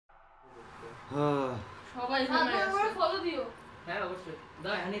সবাই তোমরা ফলো দিও হ্যাঁ অবশ্যই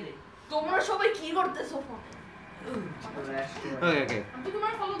দাও হানি দে তোমরা সবাই কি করতেছো ফোনে Okay. আমি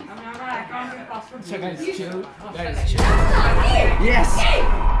তোমার ফলো দিই আমি আমার অ্যাকাউন্টের password Guys, chill. Guys, chill. Yes.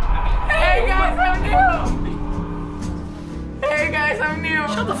 Hey guys, I'm new. Hey guys, I'm new.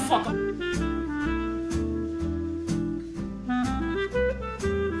 Shut the fuck up.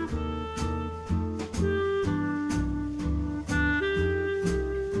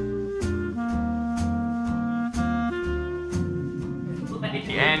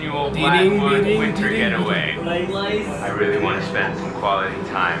 The annual Blackwood Winter Getaway. I really want to spend some quality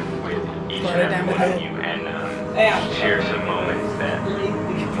time with each and every one of you and share some moments that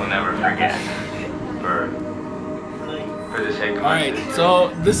we'll never forget for the sake of Alright, so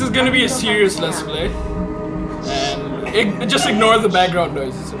this is gonna be a serious Let's Play. And just ignore the background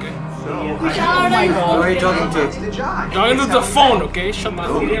noises, okay? Oh my god. Who are you talking to? Talking to the phone, okay? Shut the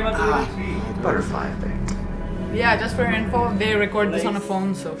fuck up. Butterfly thing. Yeah, just for info, they record this on a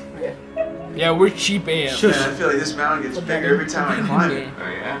phone, so yeah. Yeah, we're cheap AF. Man, I feel like this mountain gets bigger every time I climb it. Oh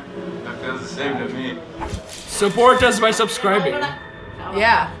yeah? That feels the same to me. Support us by subscribing.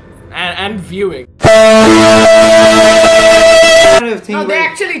 Yeah. And viewing. No, they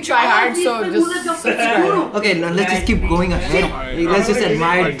actually try hard, so just subscribe. Okay, now let's just keep going ahead. Let's just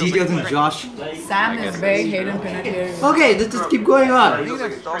admire details in Josh. Sam is big, Hayden Pinnock here. Okay, let's just keep going on.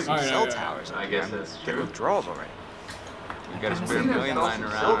 Cell towers. I guess that's Get true. withdrawals already. You got a spare million lying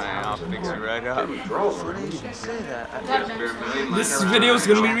around and I'll fix it right up. Withdrawals already. You should say that. Got a spare million lying This around. video is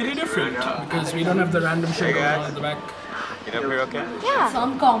gonna be really different because we don't have the random shit going on in the back. Get up here, okay? Yeah, it's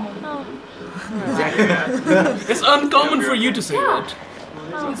uncommon. It's uncommon for you to say that.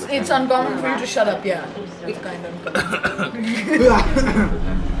 It's uncommon for you to shut up, yeah. It's kind of uncommon.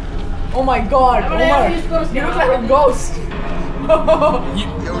 Oh my god, Omar, you look like a ghost.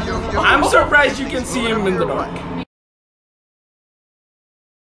 I'm surprised you can see him in the dark.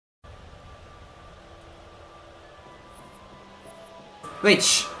 Wait,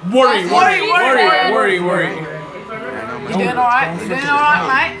 shh. Worry. Worry. You You doing alright? You doing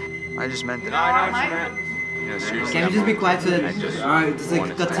alright, mate? I just meant that. Alright, Yeah, seriously. Can we just be quiet so that alright, this is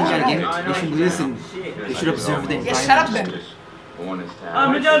like a cutscene kind of game. You should listen. You should observe the Yeah, environment. shut up then. One is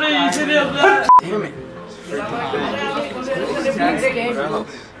down. Damn it.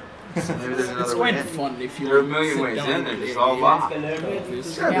 Maybe there's It's another way quite in. fun if you There are a million sit ways down in, and they're just play all the locked. game.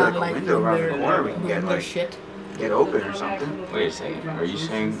 There's gotta be Yeah, like a like window around the corner we can get their like shit. get open or something. Wait a second, are you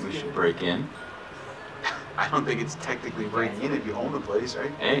saying we should break in? I don't think it's technically breaking in if you own the place,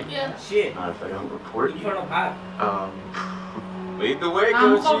 right? Hey, Yeah. not if I don't report you. Um, Lead the way,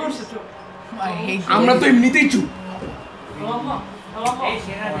 coaches. I hate আমরা তো এমনিতেই চুপ hey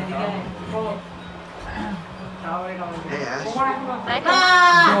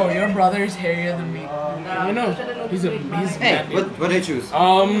Ash. Bro, your brother is hairier than me. I know. He's Hey, mad. what do I choose?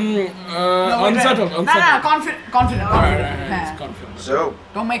 Unsettled. Nah, confident. Alright, Nah, it's confident. So,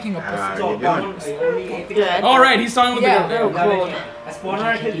 don't make him a pussy. how you doing? Alright, he's talking with the girl.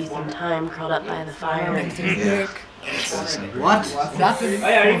 One time curled up by the fire. Yeah. What? That's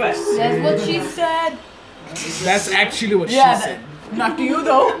What she said. That's actually what yeah, she said. not to you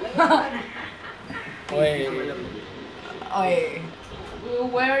though. Wait. Oy.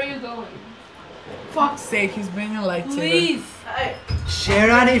 Where are you going? Fuck's sake, he's bringing a lightsaber. Please.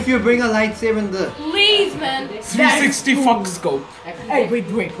 Sharon, if you bring a lightsaber in the... Please, man. 360 fuck scope. Hey, wait.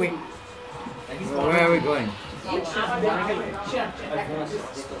 Where are we going?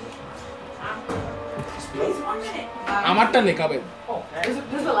 আমারটা নে qabed.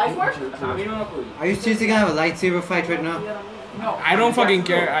 Does the light work? Are you seriously gonna have a lightsaber fight right now? I don't fucking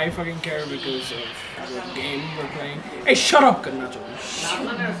care. I fucking care because of the game we're playing. Hey, shut up, Karnacho.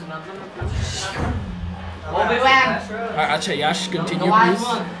 Acha, Yash, continue, please.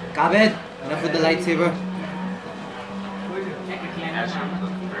 Qabed, enough with the lightsaber. Ash is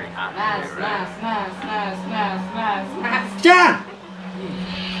looking very hot today, right? Sharon!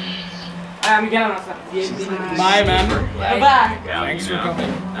 Bye, man. Yeah, Thanks you for know,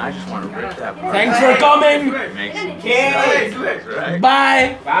 coming. I just want to rip that part. Thanks for coming. Make some noise, right?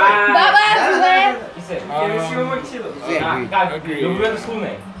 Bye. Bye-bye. Agree.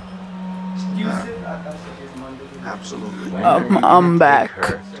 Absolutely. I'm back.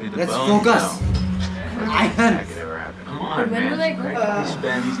 Let's focus. Ivan. That could ever happen. Come on, When man. will I go? He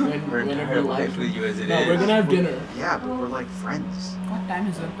spends her entire life with you as it No, we're is. gonna have dinner. Yeah, but we're like friends. What time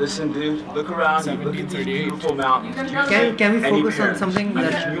is it? Listen, dude, look around. You look at these 17:38. beautiful mountains. Can we Any focus on parents, something I mean,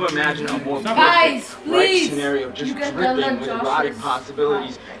 that... can you imagine a more Guys, perfect, bright please. scenario just You can tell dripping that with Josh erotic is-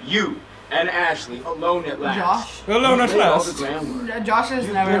 possibilities? You And Ashley, alone at last. Josh? Alone at last. Josh is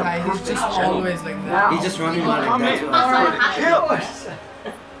never high. He's just always like that. He's just running around like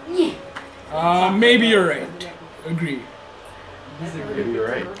that. Maybe you're right. Agree. Maybe you're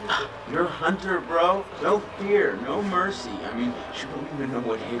right. You're a hunter, bro. No fear, no mercy. I mean, she won't even know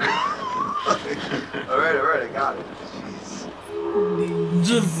what hit her. Alright, I got it. Jeez.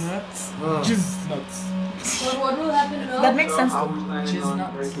 Just nuts. Just nuts. What will happen now? That makes sense I though. was planning She's on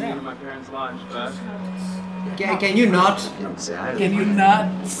nuts. breaking into my parents' lunch, but Can you not? Can you not?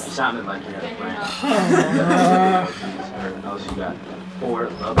 it sounded like you had a plan. Else you got 4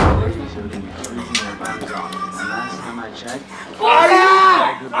 lovely ladies who can be freaking their bodies off. And last time I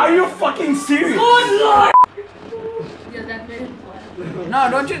checked, Are you fucking serious? Yeah, that made him No,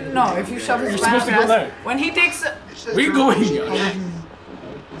 don't you? No, if you shove his You're supposed to go ass, there. when he takes. Where are you going, Josh?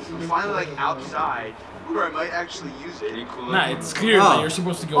 Finally, like outside, where I might actually use it. Nah, it's clear that you're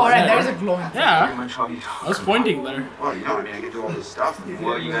supposed to go Alright, there. there's a glowing thing. Yeah, pretty much all you I was pointing there. Well, you know, I mean, I can do all this stuff.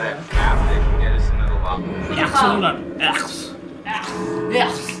 Well, you got a cap that can get us into the lobby. Yes.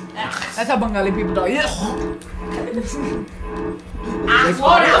 Yes. That's how Bengali people talk. Yes.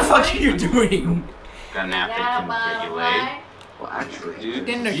 What the fuck are you doing? Got an app that can get you laid. Well, actually, Dude,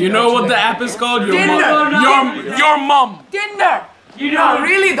 Tinder. You know what the app is called? Your Tinder. mom. Your mom. Tinder. You know,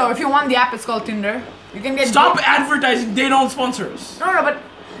 really though, if you want the app, it's called Tinder. You can get. Stop advertising. They don't sponsor us. No, but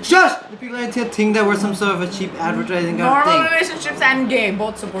Shush! The people out here think that we're some sort of a cheap advertising kind of normal thing. relationships and gay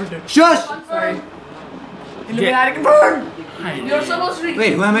both supported. Shush! Sorry. Illuminati can burn. You're supposed to.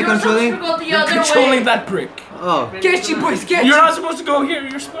 Wait, who am I controlling? You're supposed to go the You're other controlling way. that prick. Oh. Get you boys, get You're you. not supposed to go here.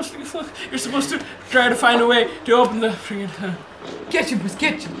 You're supposed to try to find a way to open the freaking. Get you boys,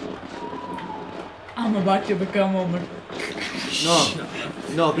 get you. I'm about to become Homer. No.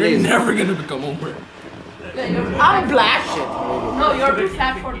 No, You're please. never gonna become Homer. I'm black. No, you're too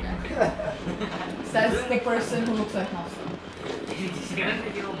fat for that. Says the person who looks like us.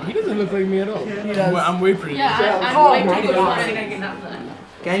 He doesn't look like me at all. He does. I'm way pretty. Yeah, I'm Oh way my too good God. for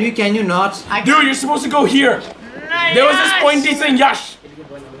it. Can you not? Dude, you're supposed to go here. There was this pointy thing, Yash.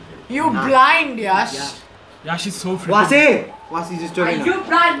 You blind, Yash. Yash is so freaking. Wasi's just joking. You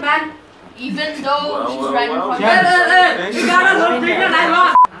blind man. Even though she's right in front of You gotta look bigger than I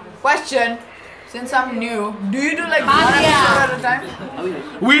want. Question. Since I'm new, do you do like one episode at a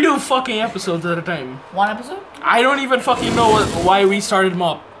time? We do fucking episodes at a time. One episode? I don't even fucking know why we started them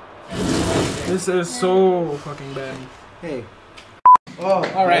up. This is so fucking bad. Hey.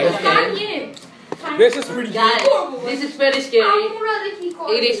 Alright. This is pretty good. This is very scary.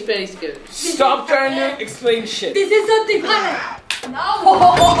 It is very scary. Stop trying to explain shit. This is something funny. No.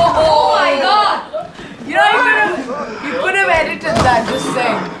 Oh my god. You know, you could have edited that, just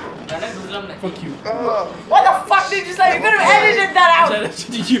saying. Fuck you. What the fuck did you say? You could have edited that out.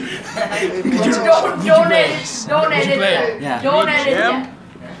 Did you Don't edit. Don't edit play that. Yeah. Don't edit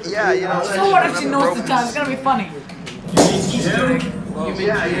that. Yeah, you know. So what if she knows the time? It's gonna be funny.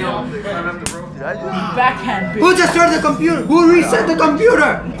 Yeah, you know. Backhand bitch. Who just started the computer? Who reset the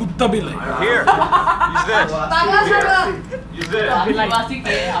computer? Kutta bile. Here, use this.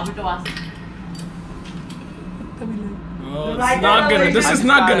 Oh, it's not gonna. This is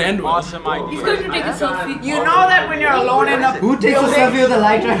not gonna end well. Awesome idea. He's going to take a selfie. You know that when you're alone in a Who takes a selfie with a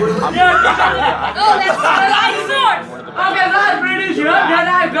lighter? Oh, that's the Okay, not British. You're good.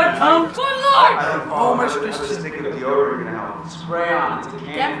 I've got some. Good lord. Oh my I was just thinking of the odor we're gonna have. Spray on.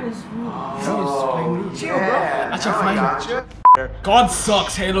 That was rude. chill, bro. That's a I fine. gotcha. God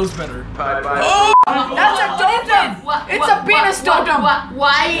sucks. Halo's better. Bye. That's a totem. It's a penis totem.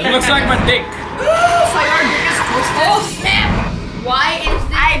 Why? It looks like my dick. So your dick is twisted. Oh snap! Why is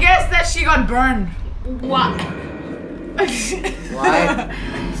this? I guess that she got burned. What?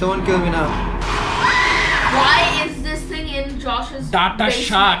 Why? Someone kill me now. Why is this thing in Josh's Data basement?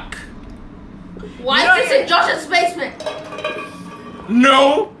 Shack. Why is this in Josh's basement?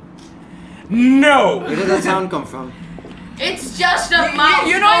 No. No. Where did that sound come from? It's just a mouse.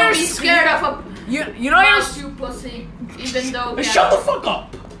 you know Don't you're be scared of a You know mouse, you pussy. Even though. Shut the fuck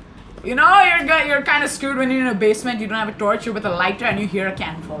up. you're kind of screwed when you're in a basement. You don't have a torch. You're with a lighter and you hear a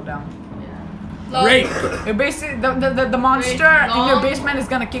can fall down. Rape. You're basically the monster in your basement is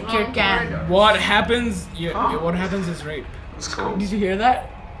gonna kick your can. What happens? What happens is rape. Did you hear that?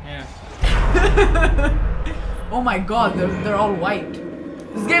 Yeah. Oh my god, they're all white.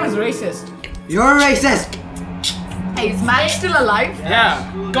 This game is racist. You're racist! Hey, is Matt still alive?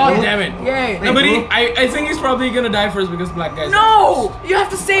 Yeah. God damn it. Yay. No, but I think he's probably gonna die first because black guys. No! You have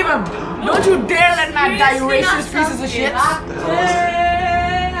to save him! Don't you dare let Matt die, you racist pieces of shit!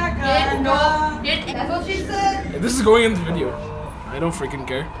 That's what she said. This is going in the video. I don't freaking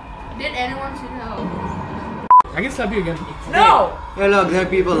care. Did anyone see that? I can slap you again. No! Hey, look, there are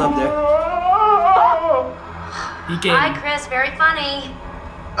people up there. He came. Hi, Chris. Very funny.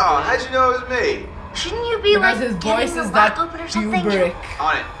 Oh, how'd you know it was me? Shouldn't you be Because like his getting voice your is rock that open or something? Kubrick.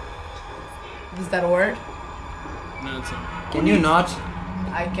 On it. Is that a word? No, it's not. Can you not?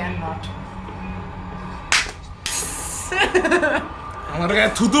 I cannot.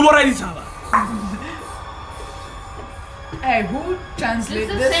 Hey, who translates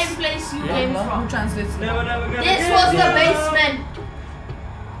This is this? the same place you came Who from. translates this? This was the basement.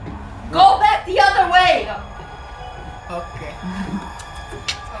 Go back the other way. Okay.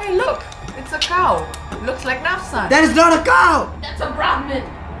 Hey, look! It's a cow. Looks like Nafsan. That is not a cow! That's a Brahmin.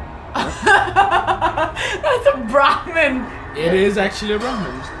 That's a Brahmin. It is actually a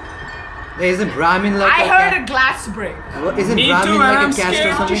Brahmin. Is a Brahmin like I a heard cat? a glass break. What, isn't Me Brahmin too, like I'm a caste or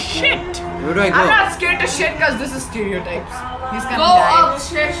scared to something? shit. Where do I I'm go? not scared to shit because this is stereotypes. He's gonna Go die.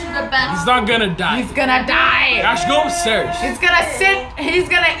 upstairs to the He's bathroom. not gonna die. He's gonna die. Ash, go upstairs. He's gonna sit. He's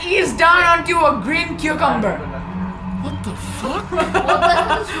gonna ease down onto a green cucumber. What the fuck? What the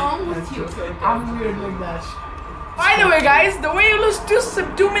hell is wrong with you? I'm weird like that. By the way, guys, the way you lose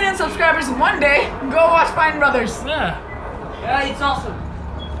 2 million subscribers in one day, go watch Fine Brothers. Yeah. Yeah, it's awesome.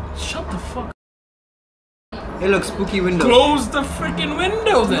 Shut the fuck up. Hey, look, spooky window. Close the freaking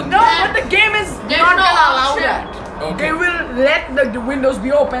window then. No, but the game is There's not no gonna allow option. that. Okay. They will let the windows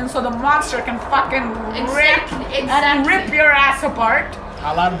be open so the monster can fucking Exactly, rip and rip your ass apart.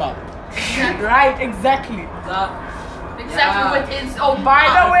 Halal. Right, exactly. Exactly with his own. By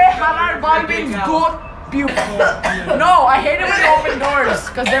the way, halal ball means goat puke. No, I hate it when you open doors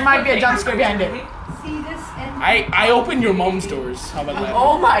because there might be a jump scare behind it. I open your mom's doors. How about that?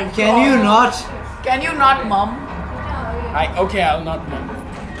 Oh my god. Can you not? Can you not, mom? Okay, I'll not mom.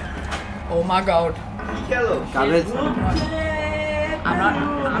 Oh my god. Qabed?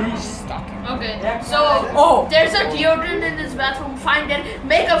 I'm just talking. Okay, so Oh. there's a deodorant in this bathroom. Find it,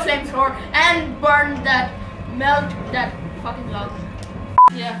 make a flamethrower, and burn that, melt that fucking log.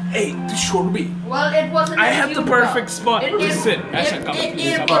 Yeah. Hey, this should be. Well, it wasn't. I a had the cube perfect log. spot It to is- sit. It, Asha, come. it,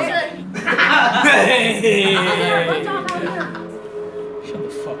 Please, it come. wasn't. Hey. Shut the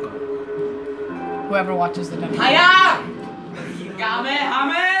fuck up. Whoever watches the demo. Hiya! Game,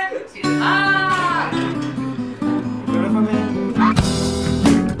 hame!